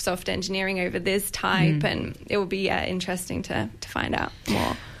of soft engineering over this type? And it will be interesting to find out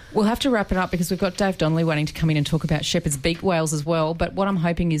more. We'll have to wrap it up because we've got Dave Donnelly wanting to come in and talk about Shepherd's beaked whales as well. But what I'm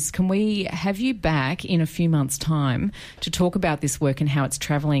hoping is, can we have you back in a few months' time to talk about this work and how it's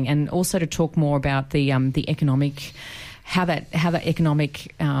travelling, and also to talk more about the economic, how that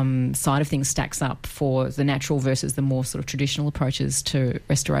economic side of things stacks up for the natural versus the more sort of traditional approaches to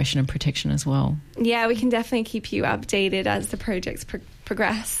restoration and protection as well. Yeah, we can definitely keep you updated as the projects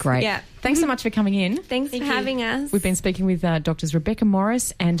progress. Great. Yeah. Thanks so much for coming in. Thanks for having us. We've been speaking with Doctors Rebecca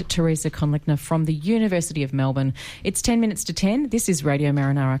Morris and Teresa Konlechner from the University of Melbourne. It's 10 minutes to 10. This is Radio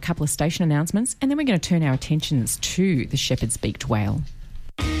Marinara. A couple of station announcements, and then we're going to turn our attentions to the Shepherd's beaked whale.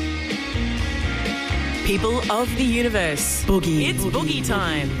 People of the universe. Boogie. It's boogie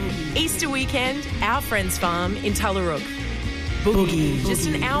time. Easter weekend, our friend's farm in Tullarook. Boogie. Just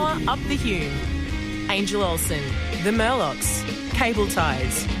an hour up the Hume. Angel Olsen, the Murlocs, Cable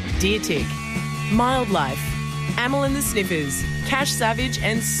Ties, Deer Tick, Mildlife, Amel and the Sniffers, Cash Savage,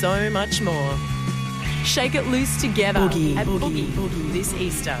 and so much more. Shake it loose together at Boogie this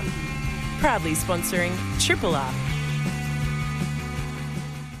Easter. Proudly sponsoring Triple R.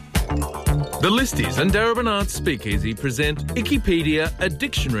 The Listies and Darebin Arts Speakeasy present Wikipedia, a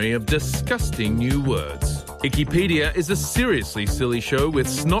dictionary of disgusting new words. Wikipedia is a seriously silly show with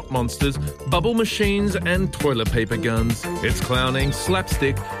snot monsters, bubble machines and toilet paper guns. It's clowning,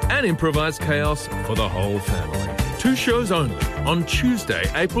 slapstick and improvised chaos for the whole family. 2 shows only on Tuesday,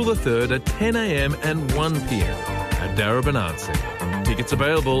 April the 3rd at 10 a.m. and 1 p.m. at Darebin Arts Centre. Tickets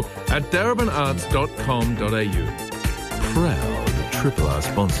available at darebinarts.com.au. Proud Triple R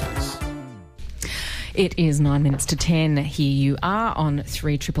sponsors. It is 9 minutes to 10. Here you are on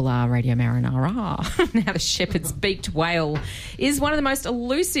 3RRR Radio Marinara. Now, the Shepherd's beaked whale is one of the most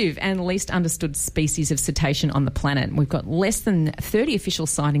elusive and least understood species of cetacean on the planet. We've got less than 30 official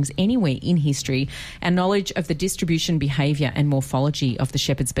sightings anywhere in history, and knowledge of the distribution, behaviour and morphology of the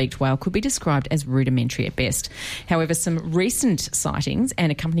Shepherd's beaked whale could be described as rudimentary at best. However, some recent sightings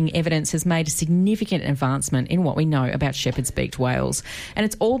and accompanying evidence has made a significant advancement in what we know about Shepherd's beaked whales, and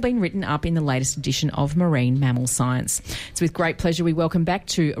it's all been written up in the latest edition of Marine Mammal Science. It's with great pleasure we welcome back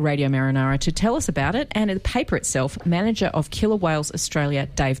to Radio Marinara to tell us about it, and the paper itself, Manager of Killer Whales Australia,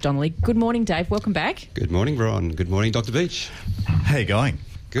 Dave Donnelly. Good morning, Dave. Welcome back. Good morning, Bron. Good morning, Dr Beach. How you going?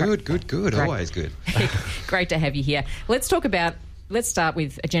 Good. Great. Always good. Great to have you here. Let's start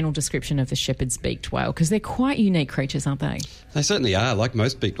with a general description of the Shepherd's beaked whale, because they're quite unique creatures, aren't they? They certainly are. Like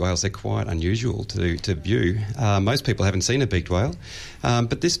most beaked whales, they're quite unusual to view. Most people haven't seen a beaked whale,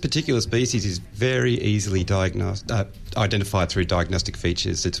 but this particular species is very easily identified through diagnostic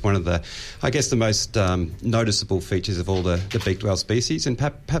features. It's one of the most noticeable features of all the beaked whale species, and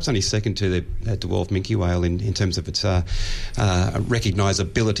perhaps only second to the dwarf minke whale in terms of its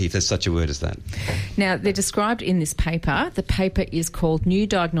recognisability, if there's such a word as that. Now, they're described in this paper. The paper is called New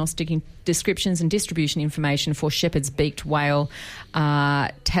Diagnostic Descriptions and Distribution Information for Shepherd's beaked whale,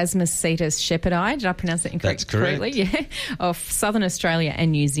 Tasmacetus shepherdi. Did I pronounce that correctly? Yeah, of southern Australia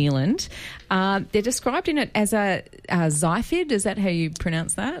and New Zealand. They're described in it as a xiphid. Is that how you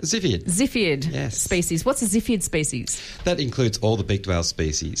pronounce that? Xiphid. Yes. Species. What's a xiphid species? That includes all the beaked whale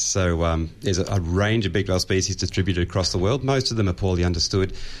species. So there's a range of beaked whale species distributed across the world. Most of them are poorly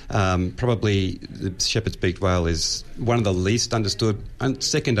understood. Probably the Shepherd's beaked whale is one of the least understood, and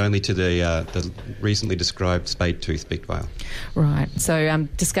second only to the the recently described spade-toothed beaked whale. Right. So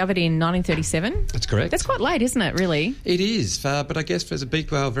discovered in 1937? That's correct. That's quite late, isn't it, really? It is, but I guess as a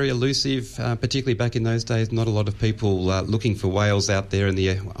beaked whale, very elusive, particularly back in those days. Not a lot of people looking for whales out there in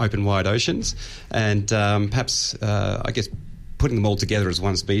the open, wide oceans. And perhaps, I guess, putting them all together as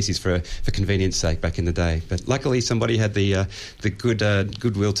one species for convenience sake back in the day. But luckily somebody had the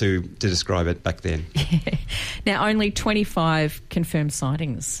goodwill to describe it back then. Now, only 25 confirmed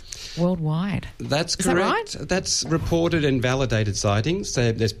sightings worldwide. That's Is correct. That right? That's reported and validated sightings.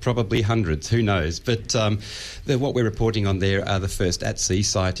 There's probably hundreds, who knows. But what we're reporting on there are the first at-sea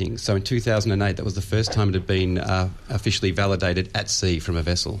sightings. So in 2008, that was the first time it had been officially validated at sea from a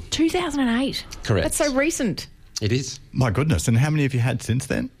vessel. 2008? Correct. That's so recent. It is. My goodness. And how many have you had since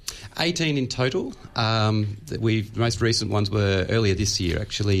then? 18 in total. The most recent ones were earlier this year,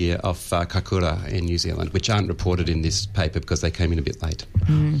 actually, off Kakura in New Zealand, which aren't reported in this paper because they came in a bit late.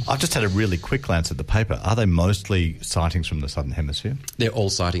 I've just had a really quick glance at the paper. Are they mostly sightings from the Southern Hemisphere? They're all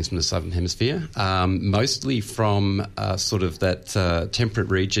sightings from the Southern Hemisphere, mostly from sort of that temperate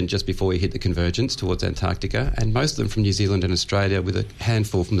region just before we hit the convergence towards Antarctica, and most of them from New Zealand and Australia, with a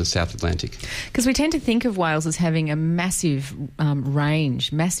handful from the South Atlantic. Because we tend to think of whales as having a massive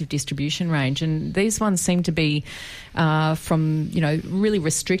range, massive distribution range, and these ones seem to be from, really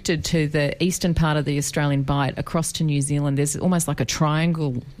restricted to the eastern part of the Australian Bight across to New Zealand. There's almost like a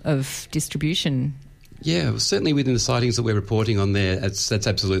triangle of distribution. Yeah, well, certainly within the sightings that we're reporting on there, that's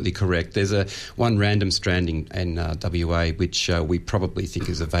absolutely correct. There's one random stranding in WA, which we probably think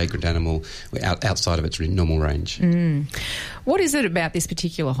is a vagrant animal outside of its normal range. What is it about this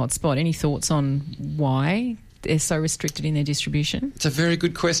particular hotspot? Any thoughts on why they're so restricted in their distribution? It's a very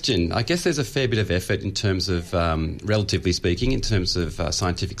good question. I guess there's a fair bit of effort in terms of, relatively speaking, in terms of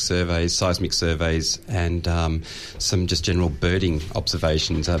scientific surveys, seismic surveys, and some just general birding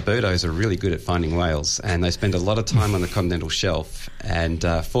observations. Birdos are really good at finding whales, and they spend a lot of time on the continental shelf. And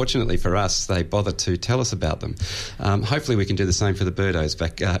fortunately for us, they bother to tell us about them. Hopefully we can do the same for the birdos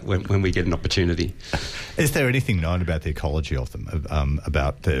back when we get an opportunity. Is there anything known about the ecology of them,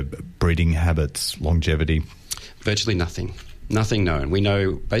 about their breeding habits, longevity? Virtually nothing. Nothing known. We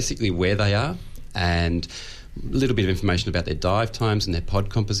know basically where they are and a little bit of information about their dive times and their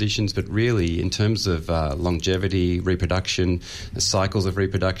pod compositions, but really in terms of longevity, reproduction, the cycles of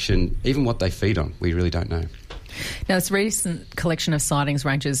reproduction, even what they feed on, we really don't know. Now, this recent collection of sightings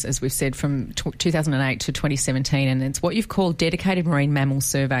ranges, as we've said, from 2008 to 2017, and it's what you've called dedicated marine mammal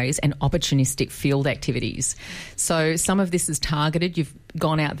surveys and opportunistic field activities. So some of this is targeted. You've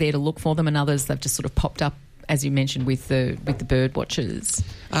gone out there to look for them, and others they've just sort of popped up, as you mentioned, with the bird watchers. Is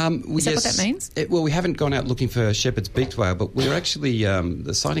that what that means? Well, we haven't gone out looking for Shepherd's beaked whale, but we're actually,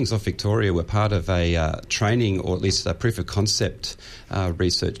 the sightings off Victoria were part of a training, or at least a proof of concept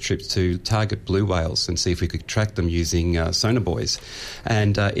research trips to target blue whales and see if we could track them using sonar buoys.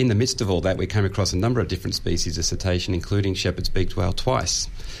 And in the midst of all that, we came across a number of different species of cetacean, including Shepherd's beaked whale twice.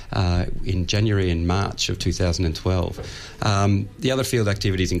 In January and March of 2012. The other field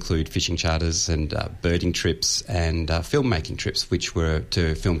activities include fishing charters and birding trips and filmmaking trips, which were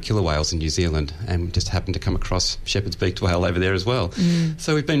to film killer whales in New Zealand, and just happened to come across Shepherd's beaked whale over there as well.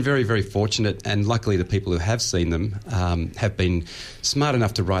 So we've been very, very fortunate, and luckily the people who have seen them have been smart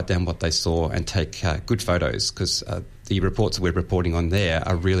enough to write down what they saw and take good photos, because the reports that we're reporting on there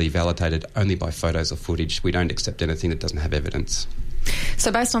are really validated only by photos or footage. We don't accept anything that doesn't have evidence.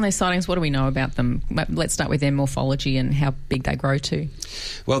 So based on these sightings, what do we know about them? Let's start with their morphology and how big they grow to.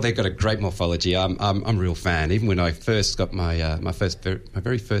 Well, they've got a great morphology. I'm a real fan. Even when I first got my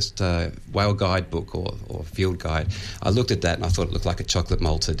very first whale guide book or field guide, I looked at that and I thought it looked like a chocolate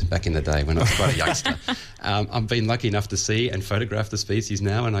malted back in the day when I was quite a youngster. I've been lucky enough to see and photograph the species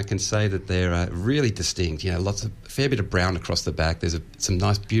now, and I can say that they're really distinct. Fair bit of brown across the back. There's some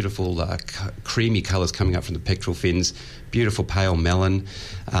nice, beautiful, creamy colours coming up from the pectoral fins. Beautiful pale melon.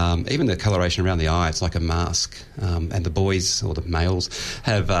 Even the coloration around the eye, it's like a mask. And the boys, or the males,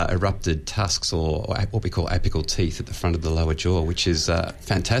 have erupted tusks or what we call apical teeth at the front of the lower jaw, which is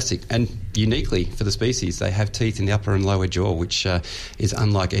fantastic. And uniquely for the species, they have teeth in the upper and lower jaw, which is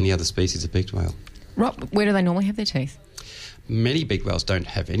unlike any other species of beaked whale. Rob, where do they normally have their teeth? Many beaked whales don't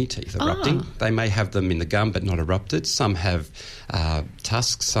have any teeth erupting. They may have them in the gum but not erupted. Some have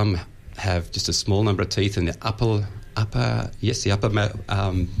tusks. Some have just a small number of teeth in the upper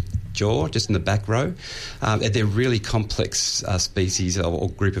jaw, just in the back row. They're really complex species or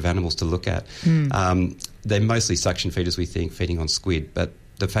group of animals to look at. They're mostly suction feeders, we think, feeding on squid, but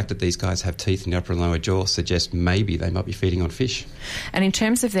the fact that these guys have teeth in the upper and lower jaw suggests maybe they might be feeding on fish. And in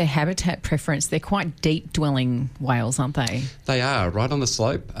terms of their habitat preference, they're quite deep-dwelling whales, aren't they? They are, right on the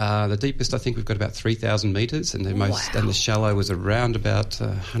slope. The deepest, I think, we've got about 3,000 metres, and and the shallow was around about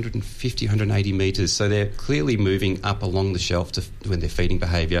 150, 180 metres. So they're clearly moving up along the shelf when they're feeding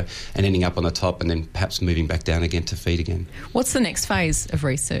behaviour and ending up on the top and then perhaps moving back down again to feed again. What's the next phase of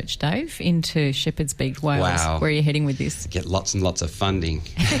research, Dave, into Shepherd's beaked whales? Wow. Where are you heading with this? Get lots and lots of funding.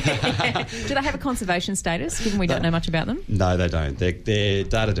 Do they have a conservation status, given we don't know much about them? No, they don't. They're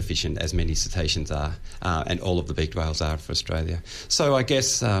data deficient, as many cetaceans are, and all of the beaked whales are for Australia. So I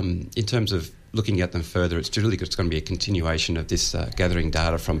guess in terms of looking at them further, it's going to be a continuation of this gathering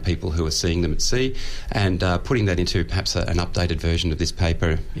data from people who are seeing them at sea and putting that into perhaps an updated version of this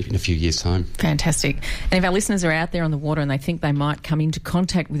paper in a few years' time. Fantastic. And if our listeners are out there on the water and they think they might come into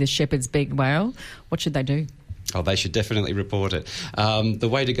contact with a Shepherd's beaked whale, what should they do? Oh, they should definitely report it. The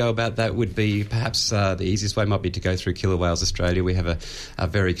way to go about that would be perhaps the easiest way might be to go through Killer Whales Australia. We have a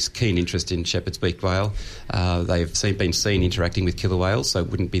very keen interest in Shepherd's beaked whale. They've been seen interacting with killer whales, so it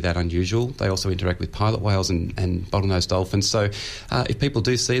wouldn't be that unusual. They also interact with pilot whales and bottlenose dolphins. So if people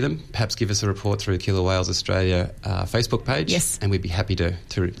do see them, perhaps give us a report through Killer Whales Australia Facebook page. Yes. And we'd be happy to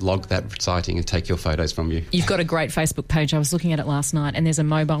log that sighting and take your photos from you. You've got a great Facebook page. I was looking at it last night, and there's a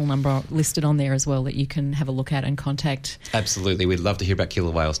mobile number listed on there as well that you can have a look at and contact. Absolutely. We'd love to hear about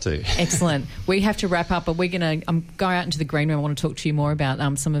killer whales too. Excellent. We have to wrap up, but we're going to go out into the green room. I want to talk to you more about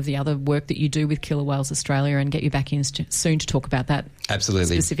some of the other work that you do with Killer Whales Australia and get you back in soon to talk about that.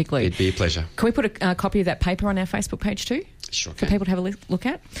 Absolutely. Specifically. It'd be a pleasure. Can we put a copy of that paper on our Facebook page too? Sure for can. people to have a look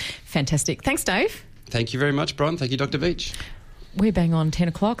at? Fantastic. Thanks, Dave. Thank you very much, Bron. Thank you, Dr Beach. We're bang on 10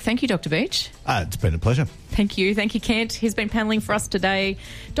 o'clock. Thank you, Dr Beach. It's been a pleasure. Thank you. Thank you, Kent. He's been panelling for us today.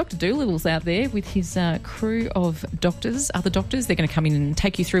 Dr Doolittle's out there with his crew of other doctors. They're going to come in and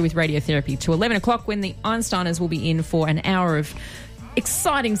take you through with radiotherapy to 11 o'clock when the Einsteiners will be in for an hour of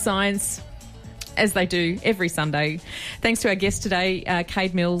exciting science, as they do every Sunday. Thanks to our guests today,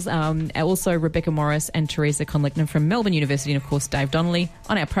 Jade Mills, also Rebecca Morris and Teresa Konlechner from Melbourne University, and of course Dave Donnelly.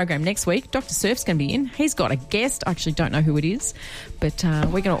 On our program next week, Dr Surf's going to be in. He's got a guest. I actually don't know who it is, but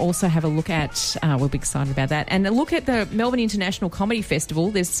we're going to also have a look at, we'll be excited about that, and a look at the Melbourne International Comedy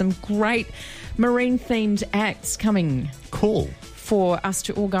Festival. There's some great marine-themed acts coming. Cool. For us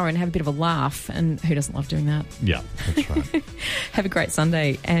to all go and have a bit of a laugh, and who doesn't love doing that? Yeah, that's right. Have a great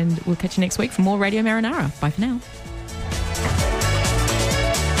Sunday, and we'll catch you next week for more Radio Marinara. Bye for now.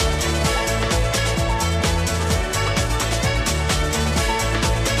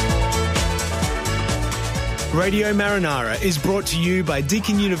 Radio Marinara is brought to you by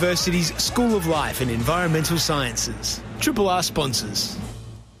Deakin University's School of Life and Environmental Sciences. Triple R sponsors.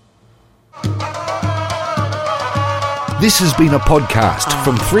 This has been a podcast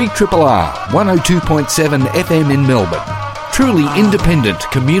from 3RRR 102.7 FM in Melbourne. Truly independent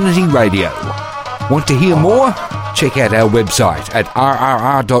community radio. Want to hear more? Check out our website at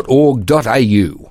rrr.org.au.